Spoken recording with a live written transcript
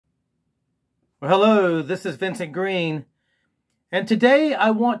Well, hello, this is Vincent Green, and today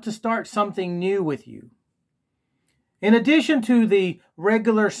I want to start something new with you. In addition to the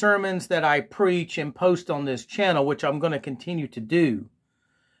regular sermons that I preach and post on this channel, which I'm going to continue to do,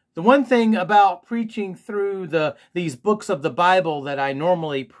 the one thing about preaching through these books of the Bible that I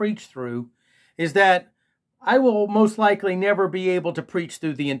normally preach through is that I will most likely never be able to preach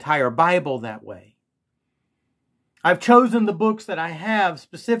through the entire Bible that way. I've chosen the books that I have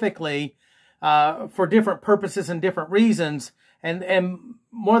specifically for different purposes and different reasons. And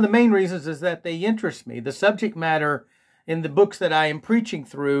one of the main reasons is that they interest me. The subject matter in the books that I am preaching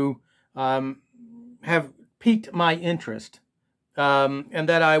through have piqued my interest. And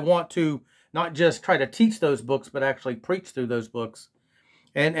that I want to not just try to teach those books, but actually preach through those books.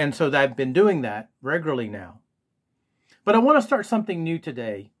 And so I've been doing that regularly now. But I want to start something new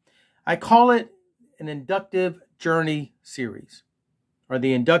today. I call it an inductive journey series, or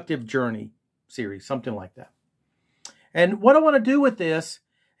the inductive journey series, something like that. And what I want to do with this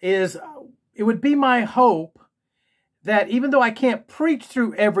is, it would be my hope that even though I can't preach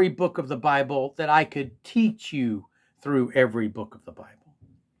through every book of the Bible, that I could teach you through every book of the Bible.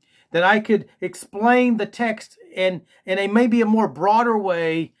 That I could explain the text in a maybe a more broader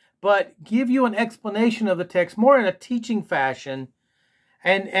way, but give you an explanation of the text more in a teaching fashion,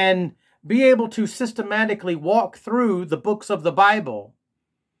 and be able to systematically walk through the books of the Bible.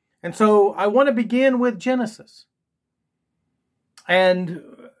 And so I want to begin with Genesis, and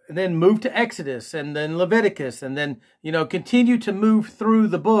then move to Exodus, and then Leviticus, and then, continue to move through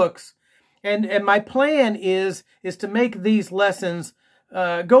the books. And my plan is to make these lessons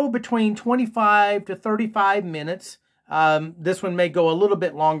go between 25 to 35 minutes. This one may go a little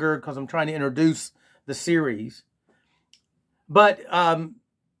bit longer because I'm trying to introduce the series. But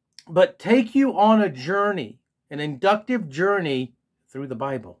take you on a journey, an inductive journey through the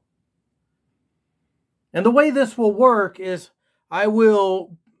Bible. And the way this will work is I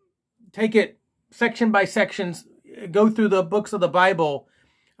will take it section by section, go through the books of the Bible.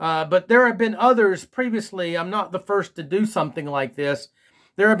 But there have been others previously. I'm not the first to do something like this.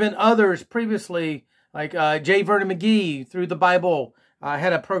 There have been others previously, like J. Vernon McGee, Through the Bible.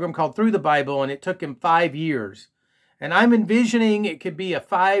 Had a program called Through the Bible, and it took him 5 years. And I'm envisioning it could be a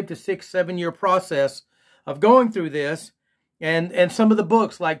 5 to 6, 7 year process of going through this. And some of the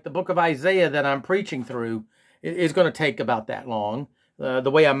books, like the book of Isaiah that I'm preaching through, is going to take about that long, the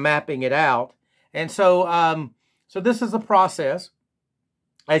way I'm mapping it out. And so this is the process.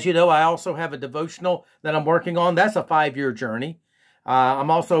 As you know, I also have a devotional that I'm working on. That's a 5-year journey. I'm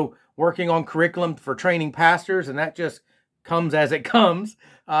also working on curriculum for training pastors, and that just comes as it comes.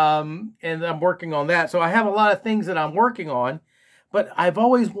 And I'm working on that. So I have a lot of things that I'm working on. But I've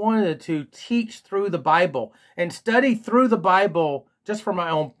always wanted to teach through the Bible and study through the Bible just for my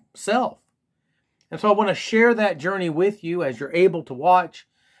own self. And so I want to share that journey with you as you're able to watch.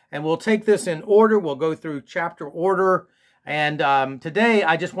 And we'll take this in order. We'll go through chapter order. And today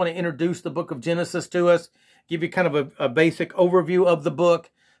I just want to introduce the book of Genesis to us, give you kind of a basic overview of the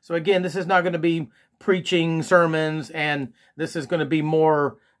book. So again, this is not going to be preaching sermons, and this is going to be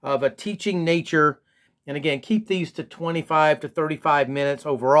more of a teaching nature. And again, keep these to 25 to 35 minutes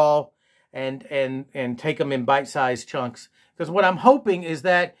overall, and take them in bite-sized chunks. Because what I'm hoping is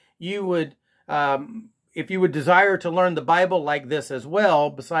that you would, if you would desire to learn the Bible like this as well,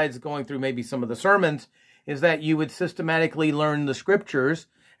 besides going through maybe some of the sermons, is that you would systematically learn the scriptures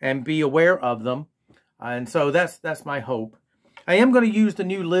and be aware of them. And so that's my hope. I am going to use the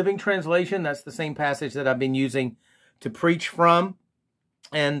New Living Translation. That's the same passage that I've been using to preach from.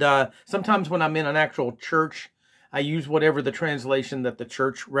 And sometimes when I'm in an actual church, I use whatever the translation that the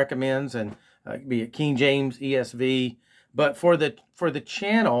church recommends, and be it King James, ESV. But for the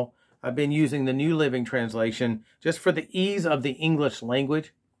channel, I've been using the New Living Translation just for the ease of the English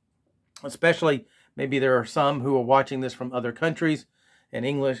language. Especially, maybe there are some who are watching this from other countries, and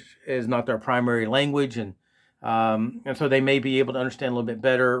English is not their primary language, and so they may be able to understand a little bit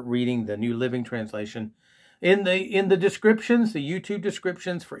better reading the New Living Translation. In the descriptions, the YouTube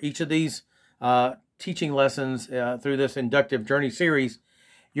descriptions for each of these teaching lessons through this inductive journey series,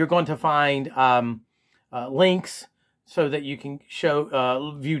 you're going to find links so that you can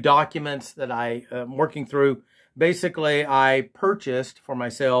view documents that I am working through. Basically, I purchased for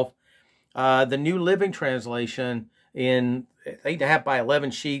myself the New Living Translation in 8.5 by 11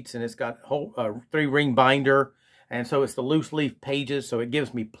 sheets, and it's got a whole 3-ring binder, and so it's the loose leaf pages, so it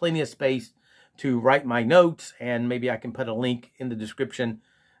gives me plenty of space to write my notes, and maybe I can put a link in the description.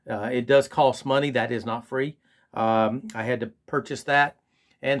 It does cost money. That is not free. I had to purchase that.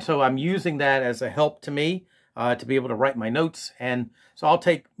 And so I'm using that as a help to me. to be able to write my notes. And so I'll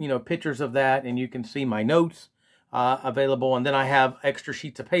take, pictures of that, and you can see my notes available. And then I have extra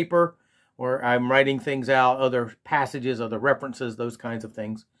sheets of paper where I'm writing things out, other passages, other references, those kinds of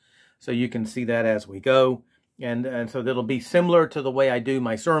things. So you can see that as we go. And so that'll be similar to the way I do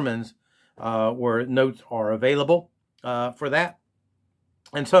my sermons, where notes are available for that.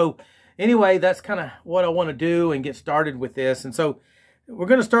 And so anyway, that's kind of what I want to do and get started with this. And so we're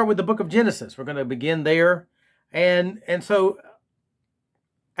going to start with the book of Genesis. We're going to begin there. And so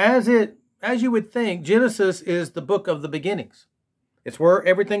as you would think, Genesis is the book of the beginnings. It's where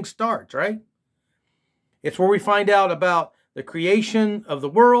everything starts, right? It's where we find out about the creation of the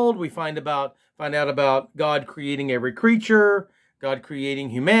world. We find out about God creating every creature, God creating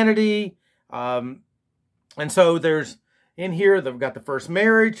humanity. And so there's in here, they've got the first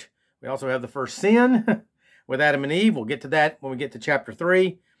marriage. We also have the first sin with Adam and Eve. We'll get to that when we get to chapter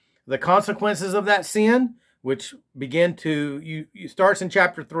 3. The consequences of that sin, which begin to, you starts in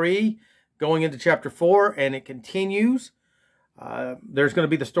chapter 3, going into chapter 4, and it continues. There's going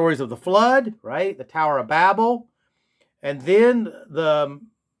to be the stories of the flood, right? The Tower of Babel. And then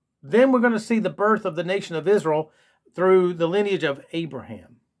we're going to see the birth of the nation of Israel through the lineage of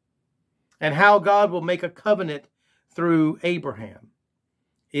Abraham, and how God will make a covenant through Abraham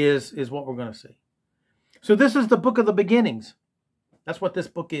is what we're going to see. So this is the book of the beginnings. That's what this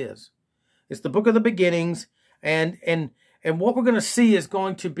book is. It's the book of the beginnings, and what we're going to see is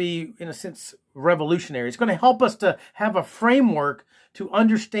going to be, in a sense, revolutionary. It's going to help us to have a framework to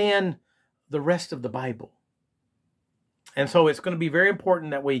understand the rest of the Bible. And so it's going to be very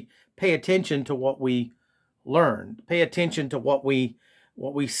important that we pay attention to what we learn, pay attention to what we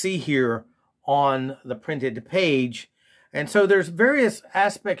see here on the printed page. And so there's various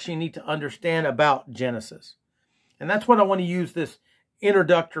aspects you need to understand about Genesis. And that's what I want to use this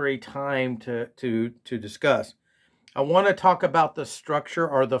introductory time to discuss. I want to talk about the structure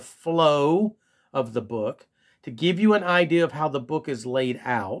or the flow of the book to give you an idea of how the book is laid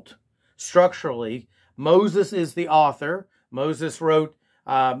out structurally. Moses is the author. Moses wrote,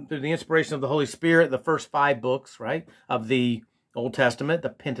 through the inspiration of the Holy Spirit, the first 5 books, right, of the Old Testament, the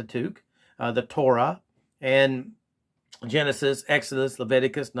Pentateuch, the Torah, and Genesis, Exodus,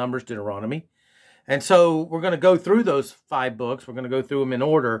 Leviticus, Numbers, Deuteronomy. And so we're going to go through those 5 books. We're going to go through them in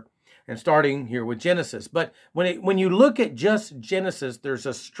order, and starting here with Genesis. But when you look at just Genesis, there's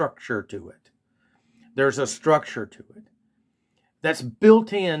a structure to it. There's a structure to it that's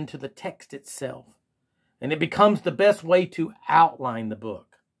built into the text itself. And it becomes the best way to outline the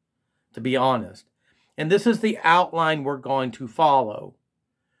book, to be honest. And this is the outline we're going to follow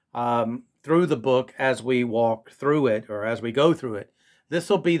through the book as we walk through it, or as we go through it. This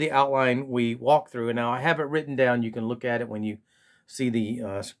will be the outline we walk through. And now I have it written down. You can look at it when you see the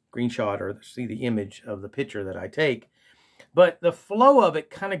screenshot or see the image of the picture that I take. But the flow of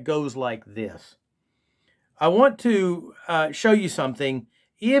it kind of goes like this. I want to show you something.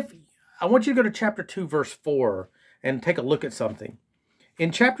 I want you to go to chapter 2, verse 4, and take a look at something.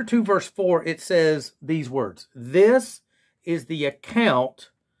 In chapter 2, verse 4, it says these words: "This is the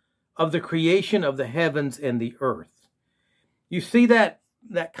account of the creation of the heavens and the earth." You see that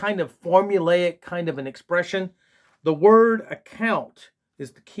kind of formulaic kind of an expression? The word account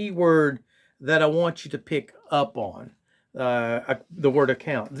is the key word that I want you to pick up on, the word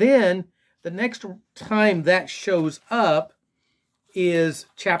account. Then, the next time that shows up is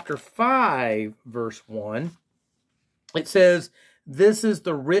chapter 5, verse 1. It says, "This is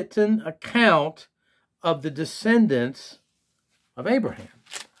the written account of the descendants of Abraham."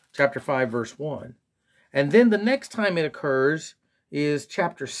 Chapter 5, verse 1. And then the next time it occurs is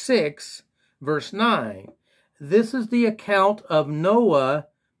chapter 6, verse 9. "This is the account of Noah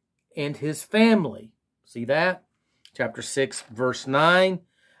and his family." See that? Chapter 6, verse 9.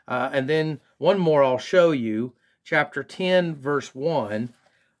 And then one more I'll show you. Chapter 10, verse 1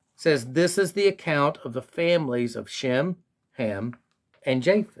 says, "This is the account of the families of Shem, Ham, and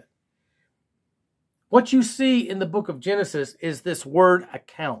Japheth." What you see in the book of Genesis is this word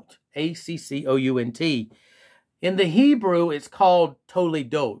account, A-C-C-O-U-N-T. In the Hebrew, it's called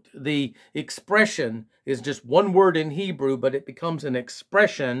toledot. The expression is just one word in Hebrew, but it becomes an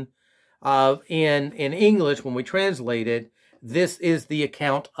expression in English when we translate it. This is the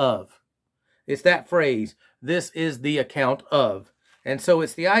account of. It's that phrase. This is the account of. And so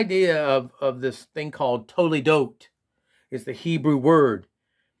it's the idea of this thing called toledot. It's the Hebrew word.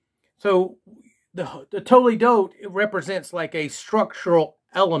 So the toledot, it represents like a structural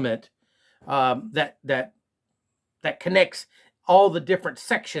element that connects all the different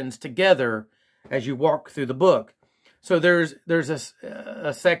sections together as you walk through the book. So there's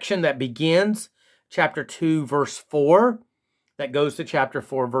a section that begins chapter 2, verse 4, that goes to chapter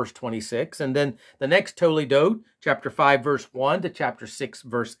 4, verse 26. And then the next Toledot, chapter 5, verse 1 to chapter 6,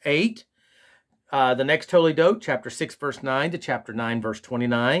 verse 8. The next Toledot, chapter 6, verse 9 to chapter 9, verse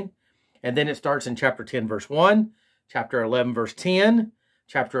 29. And then it starts in chapter 10, verse 1, chapter 11, verse 10,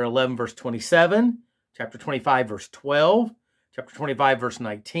 chapter 11, verse 27, chapter 25, verse 12, chapter 25, verse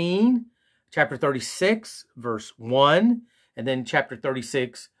 19, chapter 36, verse 1, and then chapter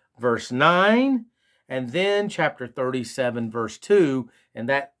 36, verse 9, and then chapter 37, verse 2, and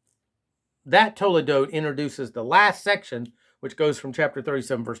that Toledot introduces the last section, which goes from chapter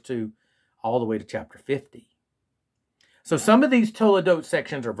 37, verse 2, all the way to chapter 50. So some of these Toledot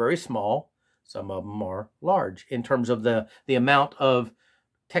sections are very small, some of them are large in terms of the amount of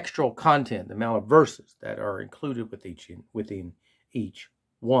textual content, the amount of verses that are included within each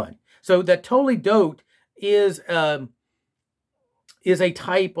one. So the Toledot is a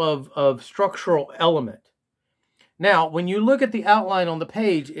type of structural element. Now, when you look at the outline on the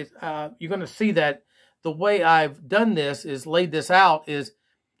page, you're going to see that the way I've done this is laid this out is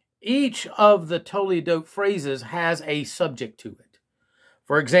each of the Toledot phrases has a subject to it.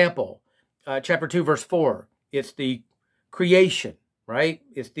 For example, chapter 2, verse 4, it's the creation, right?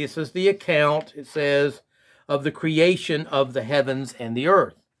 This is the account, it says, of the creation of the heavens and the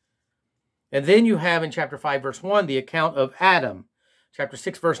earth. And then you have in chapter 5, verse 1, the account of Adam. Chapter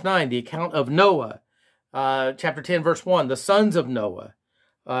 6, verse 9, the account of Noah. Chapter 10, verse 1, the sons of Noah.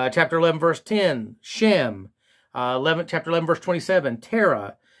 Chapter 11, verse 10, Shem. Chapter 11, verse 27,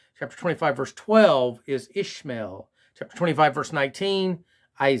 Terah. Chapter 25, verse 12 is Ishmael. Chapter 25, verse 19,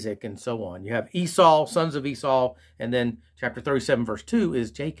 Isaac, and so on. You have Esau, sons of Esau, and then chapter 37, verse 2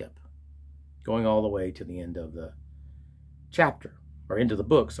 is Jacob, going all the way to the end of the chapter, or into the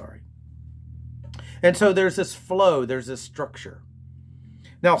book, sorry. And so there's this flow, there's this structure.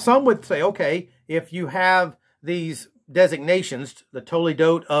 Now, some would say, okay, if you have these designations, the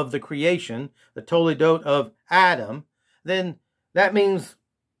Toledot of the creation, the Toledot of Adam, then that means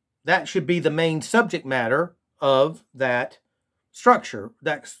that should be the main subject matter of that structure,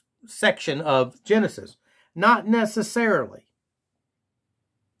 that section of Genesis. Not necessarily.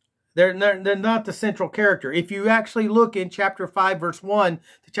 They're not the central character. If you actually look in chapter 5, verse 1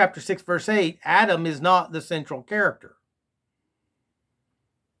 to chapter 6, verse 8, Adam is not the central character.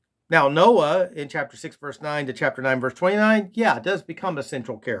 Now, Noah, in chapter 6, verse 9 to chapter 9, verse 29, yeah, it does become a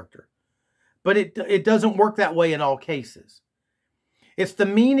central character. But it doesn't work that way in all cases. It's the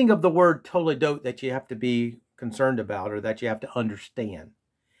meaning of the word Toledot that you have to be concerned about, or that you have to understand.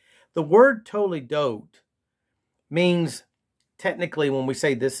 The word Toledot means, technically, when we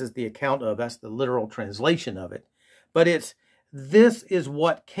say this is the account of, that's the literal translation of it. But it's, this is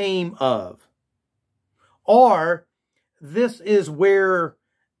what came of. Or, this is where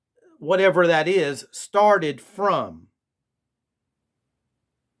whatever that is started from.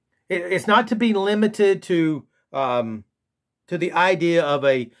 It's not to be limited to the idea of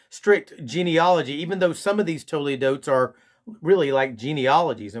a strict genealogy, even though some of these Toledots are really like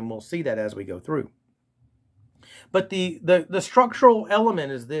genealogies, and we'll see that as we go through. But the structural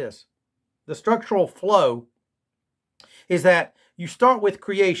element is this. The structural flow is that you start with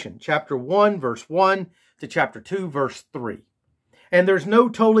creation, chapter 1, verse 1 to chapter 2, verse 3. And there's no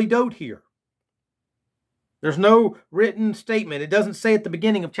Toledot here. There's no written statement. It doesn't say at the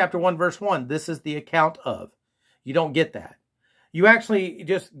beginning of chapter 1, verse 1, this is the account of. You don't get that. You actually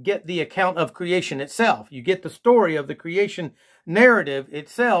just get the account of creation itself. You get the story of the creation narrative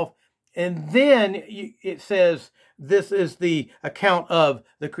itself. And then it says, this is the account of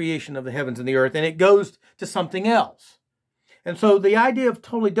the creation of the heavens and the earth. And it goes to something else. And so the idea of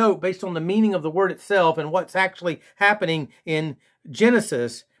Toledot, based on the meaning of the word itself and what's actually happening in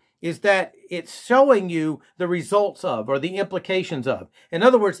Genesis, is that it's showing you the results of, or the implications of. In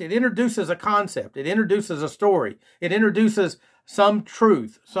other words, it introduces a concept. It introduces a story. It introduces some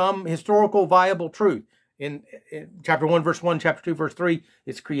truth, some historical viable truth. In chapter 1, verse 1, chapter 2, verse 3,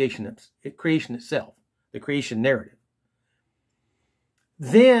 it's creation itself, the creation narrative.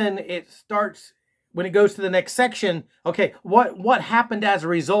 Then it starts, when it goes to the next section, okay, what happened as a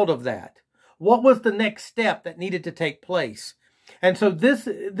result of that? What was the next step that needed to take place? And so this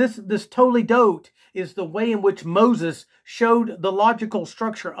Toledot is the way in which Moses showed the logical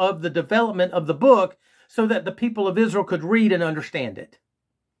structure of the development of the book so that the people of Israel could read and understand it.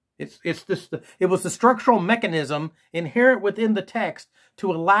 It was the structural mechanism inherent within the text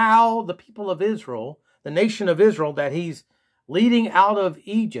to allow the people of Israel, the nation of Israel that he's leading out of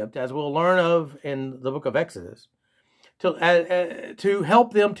Egypt, as we'll learn of in the book of Exodus, to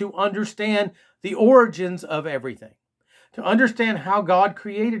help them to understand the origins of everything. to understand how God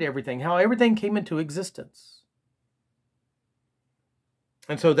created everything, how everything came into existence.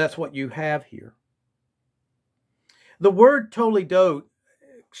 And so that's what you have here. The word Toledot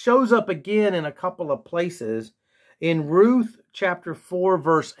shows up again in a couple of places. In Ruth chapter 4,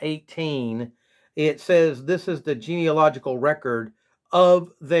 verse 18, it says this is the genealogical record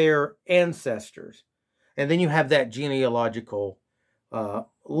of their ancestors. And then you have that genealogical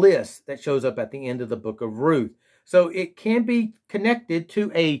list that shows up at the end of the book of Ruth. So it can be connected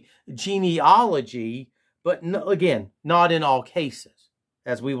to a genealogy, but again, not in all cases,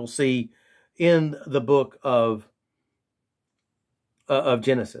 as we will see in the book of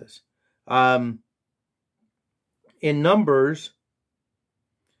Genesis. In Numbers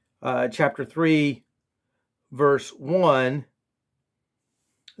chapter 3, verse 1,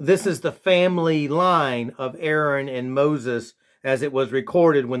 this is the family line of Aaron and Moses as it was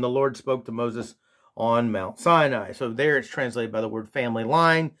recorded when the Lord spoke to Moses on Mount Sinai. So there it's translated by the word family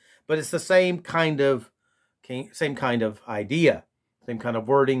line, but it's the same kind of idea, same kind of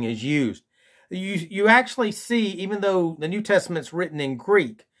wording is used. You actually see, even though the New Testament's written in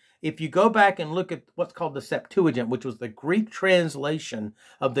Greek, if you go back and look at what's called the Septuagint, which was the Greek translation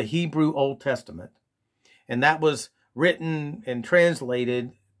of the Hebrew Old Testament, and that was written and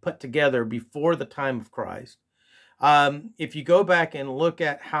translated, put together before the time of Christ. If you go back and look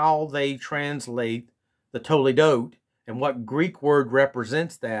at how they translate the Toledot and what Greek word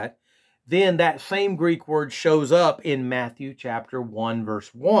represents that, then that same Greek word shows up in Matthew chapter 1,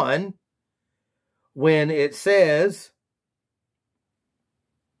 verse 1, when it says,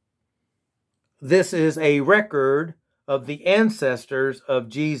 this is a record of the ancestors of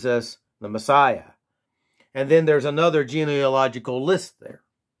Jesus, the Messiah. And then there's another genealogical list there.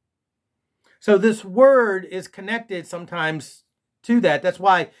 So this word is connected sometimes to that. That's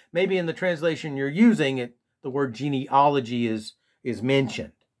why maybe in the translation you're using, the word genealogy is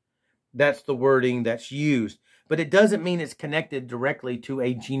mentioned. That's the wording that's used. But it doesn't mean it's connected directly to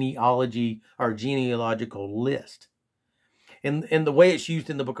a genealogy or genealogical list. In the way it's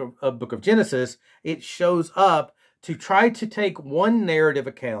used in the book of Genesis, it shows up to try to take one narrative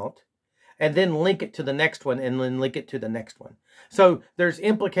account and then link it to the next one, and then link it to the next one. So there's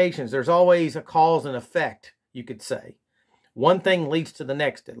implications. There's always a cause and effect, you could say. One thing leads to the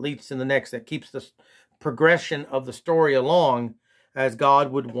next. It leads to the next. That keeps the progression of the story along as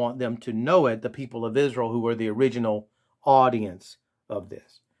God would want them to know it, the people of Israel who were the original audience of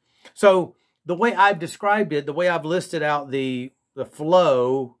this. So the way I've described it, the way I've listed out the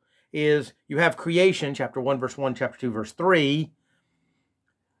flow is you have creation, chapter 1, verse 1, chapter 2, verse 3.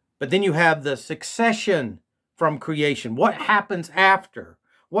 But then you have the succession from creation. What happens after?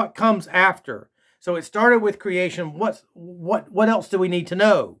 What comes after? So it started with creation. What else do we need to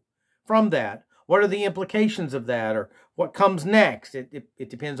know from that? What are the implications of that? Or what comes next? It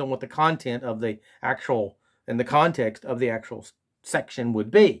depends on what the content of the actual and the context of the actual section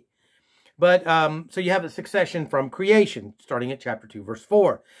would be. But so you have the succession from creation, starting at chapter 2, verse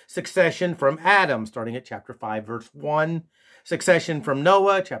 4. Succession from Adam, starting at chapter 5, verse 1. Succession from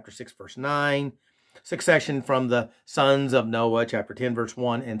Noah, chapter 6, verse 9. Succession from the sons of Noah, chapter 10, verse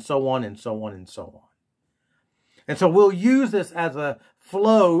 1, and so on, and so on, and so on. And so we'll use this as a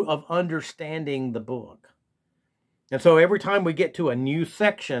flow of understanding the book. And so every time we get to a new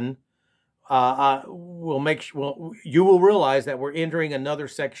section, you will realize that we're entering another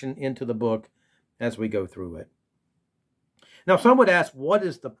section into the book as we go through it. Now, some would ask, what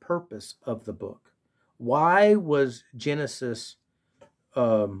is the purpose of the book? Why was Genesis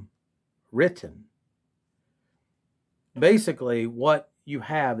written? Basically, what you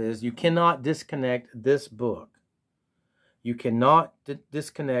have is you cannot disconnect this book. You cannot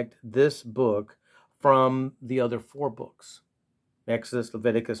disconnect this book from the other 4 books. Exodus,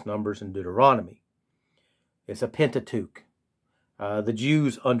 Leviticus, Numbers, and Deuteronomy. It's a Pentateuch. The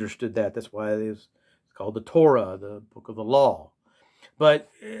Jews understood that. That's why it's called the Torah, the book of the law. But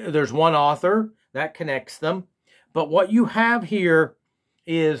there's one author that connects them. But what you have here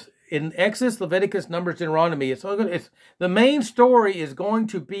is in Exodus, Leviticus, Numbers, Deuteronomy. The main story is going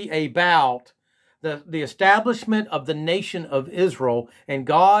to be about the establishment of the nation of Israel and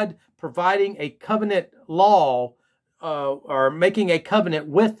God providing a covenant law or making a covenant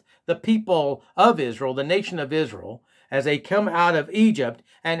with the people of Israel, the nation of Israel, as they come out of Egypt,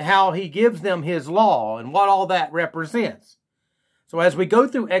 and how he gives them his law and what all that represents. So as we go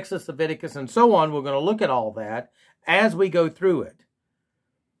through Exodus, Leviticus, and so on, we're going to look at all that as we go through it.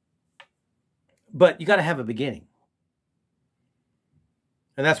 But you got to have a beginning.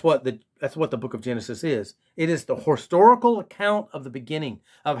 And that's what the book of Genesis is. It is the historical account of the beginning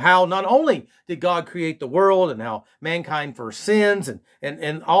of how not only did God create the world and how mankind first sins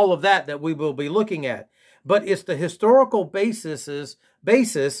and all of that we will be looking at, but it's the historical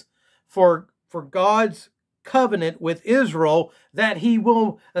basis for God's covenant with Israel that he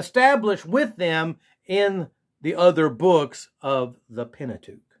will establish with them in the other books of the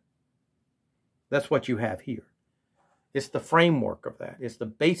Pentateuch. That's what you have here. It's the framework of that. It's the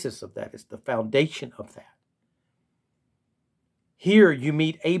basis of that. It's the foundation of that. Here you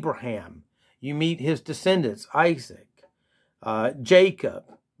meet Abraham. You meet his descendants, Isaac, Jacob,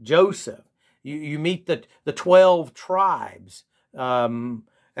 Joseph. You meet the 12 tribes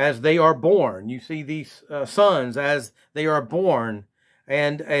as they are born. You see these sons as they are born.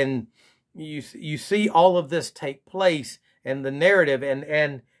 And you see all of this take place in the narrative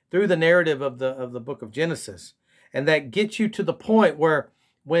and through the narrative of the book of Genesis. And that gets you to the point where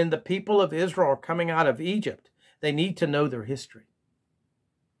when the people of Israel are coming out of Egypt, they need to know their history.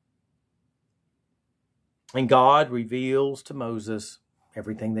 And God reveals to Moses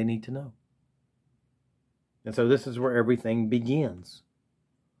everything they need to know. And so this is where everything begins.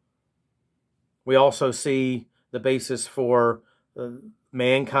 We also see the basis for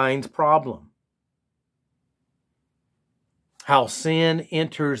mankind's problem. How sin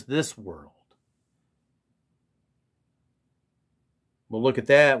enters this world. We'll look at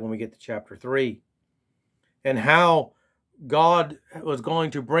that when we get to chapter 3. And how God was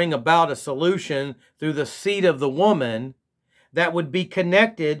going to bring about a solution through the seed of the woman that would be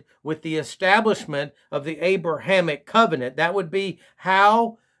connected with the establishment of the Abrahamic covenant. That would be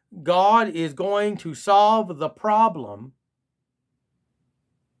how God is going to solve the problem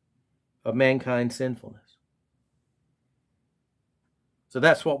of mankind's sinfulness. So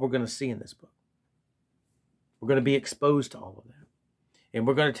that's what we're going to see in this book. We're going to be exposed to all of that. And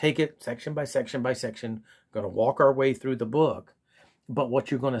we're going to take it section by section by section. We're going to walk our way through the book. But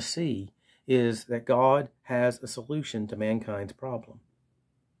what you're going to see is that God has a solution to mankind's problem.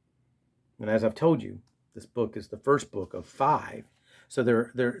 And as I've told you, this book is the first book of 5. So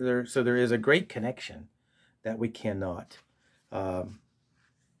there is a great connection that we cannot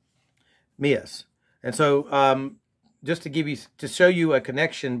miss. And so just to show you a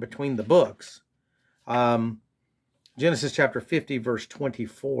connection between the books, Genesis chapter 50, verse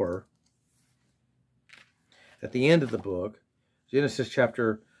 24. At the end of the book, Genesis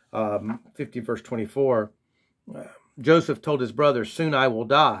chapter 50, verse 24, Joseph told his brothers, "Soon I will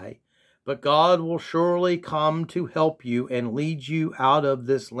die, but God will surely come to help you and lead you out of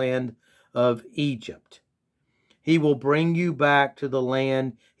this land of Egypt. He will bring you back to the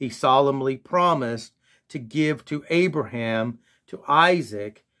land he solemnly promised to give to Abraham, to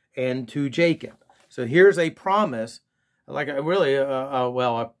Isaac, and to Jacob." So here's a promise, like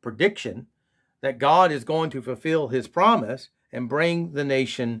a prediction that God is going to fulfill his promise and bring the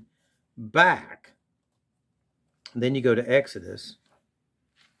nation back. And then you go to Exodus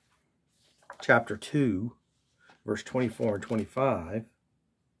chapter 2, verse 24 and 25.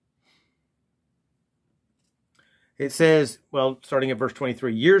 It says, starting at verse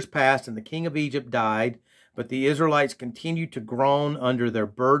 23, "Years passed and the king of Egypt died, but the Israelites continued to groan under their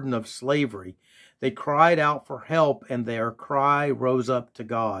burden of slavery. They cried out for help, and their cry rose up to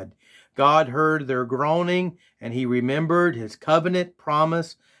God. God heard their groaning, and he remembered his covenant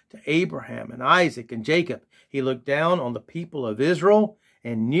promise to Abraham and Isaac and Jacob. He looked down on the people of Israel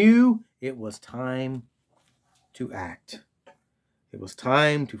and knew it was time to act. It was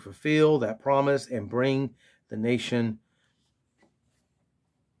time to fulfill that promise and bring the nation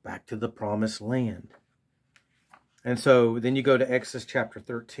back to the promised land." And so then you go to Exodus chapter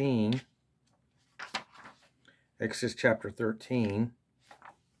 13. Exodus chapter 13,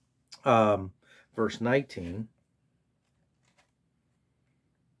 verse 19.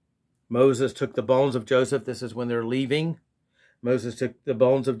 Moses took the bones of Joseph. This is when they're leaving. Moses took the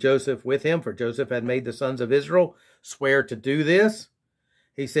bones of Joseph with him, for Joseph had made the sons of Israel swear to do this.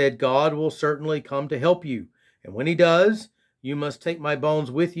 He said, "God will certainly come to help you. And when he does, you must take my bones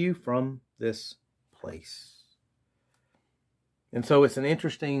with you from this place." And so it's an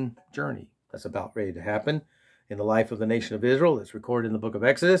interesting journey that's about ready to happen in the life of the nation of Israel. It's recorded in the book of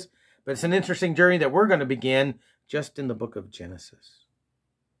Exodus. But it's an interesting journey that we're going to begin just in the book of Genesis.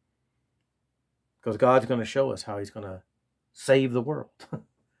 Because God's going to show us how he's going to save the world.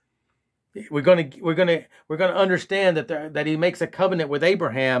 We're going to understand that he makes a covenant with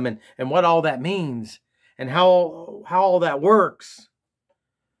Abraham and what all that means and how all that works.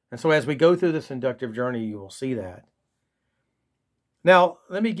 And so as we go through this inductive journey, you will see that. Now,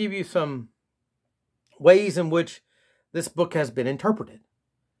 let me give you some ways in which this book has been interpreted.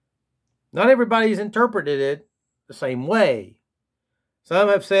 Not everybody's interpreted it the same way. Some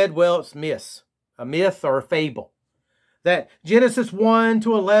have said, well, it's a myth or a fable. That Genesis 1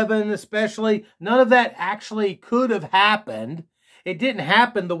 to 11 especially, none of that actually could have happened. It didn't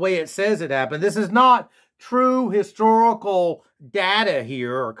happen the way it says it happened. This is not true historical data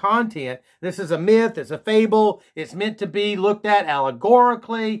here or content. This is a myth. It's a fable. It's meant to be looked at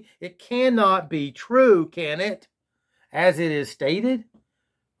allegorically. It cannot be true, can it? As it is stated?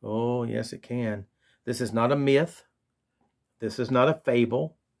 Oh, yes, it can. This is not a myth. This is not a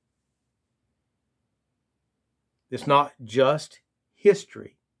fable. It's not just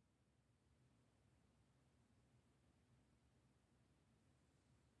history.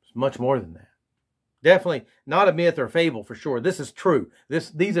 It's much more than that. Definitely not a myth or fable for sure. This is true.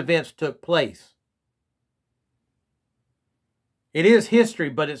 These events took place. It is history,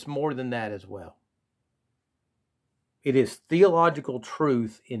 but it's more than that as well. It is theological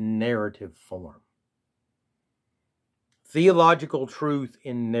truth in narrative form. Theological truth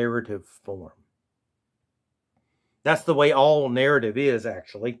in narrative form. That's the way all narrative is,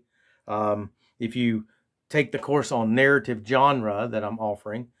 actually. If you take the course on narrative genre that I'm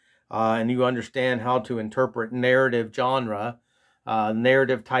offering, and you understand how to interpret narrative genre,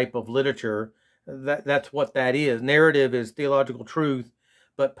 narrative type of literature, that's what that is. Narrative is theological truth,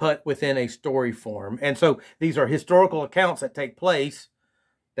 but put within a story form. And so these are historical accounts that take place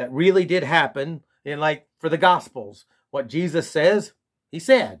that really did happen. And like for the Gospels, what Jesus says, he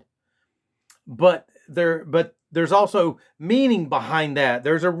said. But there's also meaning behind that.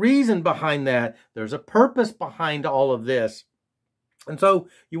 There's a reason behind that. There's a purpose behind all of this. And so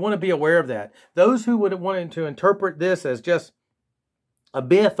you want to be aware of that. Those who would want to interpret this as just a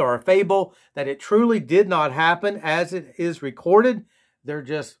myth or a fable, that it truly did not happen as it is recorded, they're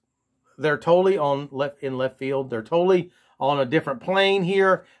totally in left field. They're totally on a different plane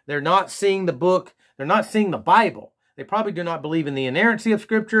here. They're not seeing the book. They're not seeing the Bible. They probably do not believe in the inerrancy of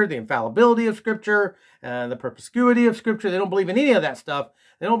Scripture, the infallibility of Scripture, the perspicuity of Scripture. They don't believe in any of that stuff.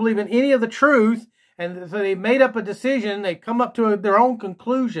 They don't believe in any of the truth. And so they made up a decision. They come up to their own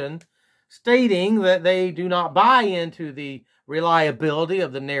conclusion, stating that they do not buy into the reliability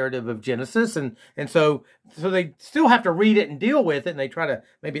of the narrative of Genesis. And so they still have to read it and deal with it. And they try to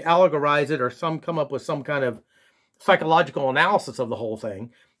maybe allegorize it or come up with some kind of psychological analysis of the whole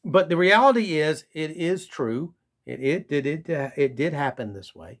thing. But the reality is, it is true. It did happen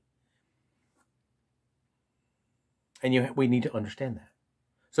this way. And we need to understand that.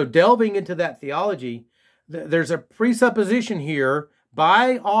 So delving into that theology, there's a presupposition here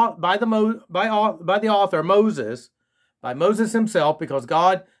by the author Moses, by Moses himself, because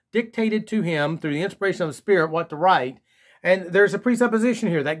God dictated to him through the inspiration of the Spirit what to write. And there's a presupposition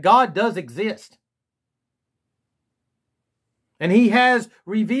here that God does exist. And he has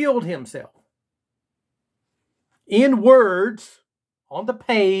revealed himself in words on the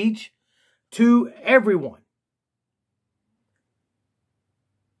page to everyone.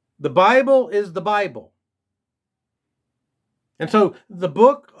 The Bible is the Bible. And so the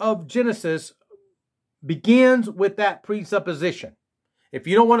book of Genesis begins with that presupposition. If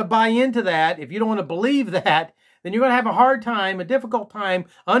you don't want to buy into that, if you don't want to believe that, then you're going to have a hard time, a difficult time,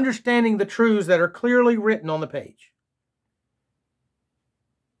 understanding the truths that are clearly written on the page.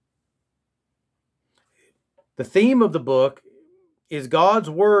 The theme of the book is God's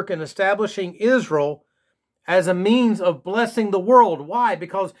work in establishing Israel as a means of blessing the world. Why?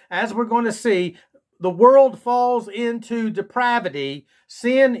 Because as we're going to see, the world falls into depravity.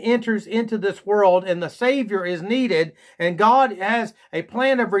 Sin enters into this world, and the Savior is needed. And God has a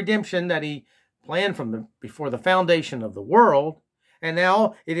plan of redemption that he planned before the foundation of the world. And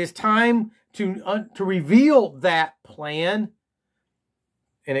now it is time to reveal that plan.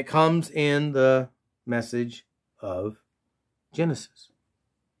 And it comes in the message of Genesis.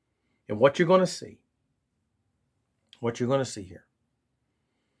 And what you're going to see here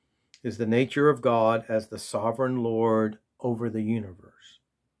is the nature of God as the sovereign Lord over the universe,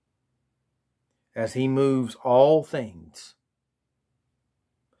 as he moves all things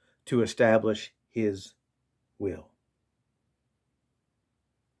to establish his will.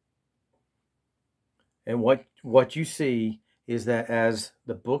 And what you see is that as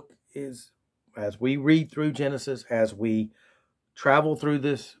we read through Genesis, as we travel through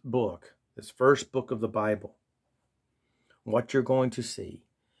this book, this first book of the Bible, what you're going to see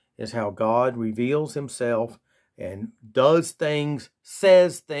is how God reveals himself and does things,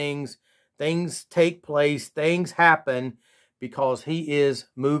 says things, things take place, things happen because he is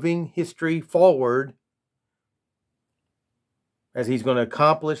moving history forward as he's going to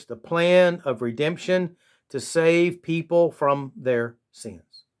accomplish the plan of redemption to save people from their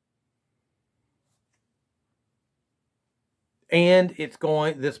sins. And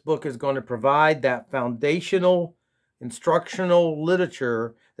this book is going to provide that foundational instructional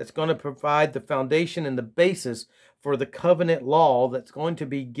literature that's going to provide the foundation and the basis for the covenant law that's going to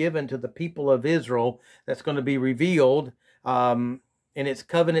be given to the people of Israel, that's going to be revealed in its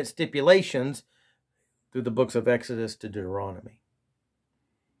covenant stipulations through the books of Exodus to Deuteronomy.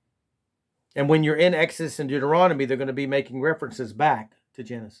 And when you're in Exodus and Deuteronomy, they're going to be making references back to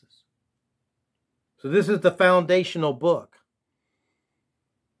Genesis. So this is the foundational book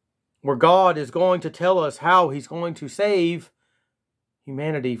where God is going to tell us how he's going to save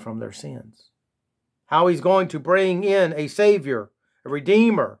humanity from their sins. How he's going to bring in a Savior, a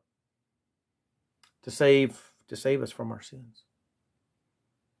Redeemer, to save us from our sins.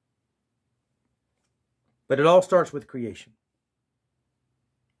 But it all starts with creation.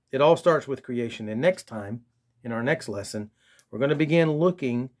 It all starts with creation. And next time, in our next lesson, we're going to begin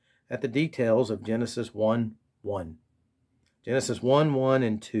looking at the details of Genesis 1:1. Genesis 1:1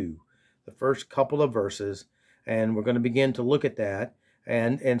 and 2. The first couple of verses, and we're going to begin to look at that.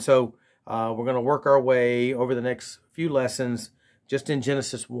 And so we're going to work our way over the next few lessons just in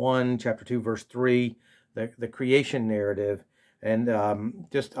Genesis 1, chapter 2, verse 3, the creation narrative. And I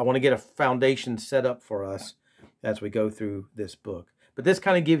want to get a foundation set up for us as we go through this book. But this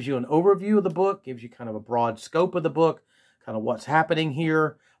kind of gives you an overview of the book, gives you kind of a broad scope of the book, kind of what's happening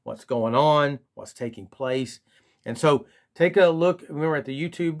here, what's going on, what's taking place. And so take a look. Remember, at the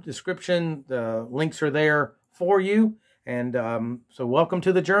YouTube description, the links are there for you. And so welcome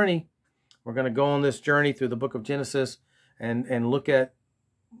to the journey. We're going to go on this journey through the book of Genesis and look at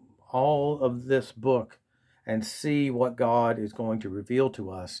all of this book and see what God is going to reveal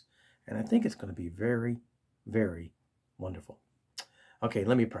to us. And I think it's going to be very, very wonderful. Okay,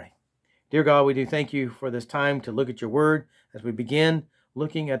 let me pray. Dear God, we do thank you for this time to look at your word as we begin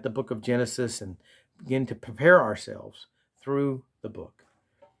looking at the book of Genesis and begin to prepare ourselves through the book.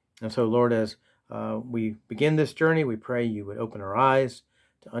 And so, Lord, as we begin this journey, we pray you would open our eyes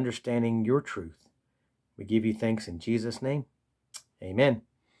to understanding your truth. We give you thanks in Jesus' name. Amen.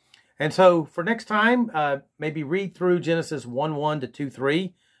 And so for next time, maybe read through Genesis 1:1 to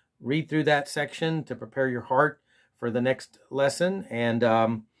 2:3. Read through that section to prepare your heart for the next lesson.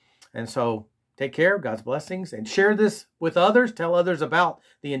 And so take care, God's blessings, and share this with others. Tell others about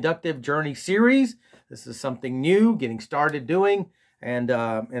the Inductive Journey series. This is something new, getting started doing. And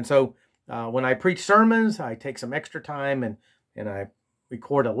so when I preach sermons, I take some extra time and I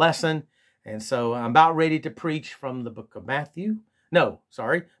record a lesson. And so I'm about ready to preach from the book of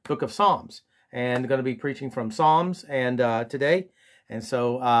book of Psalms. And going to be preaching from Psalms and today. And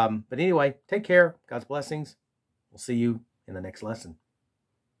so, but anyway, take care. God's blessings. We'll see you in the next lesson.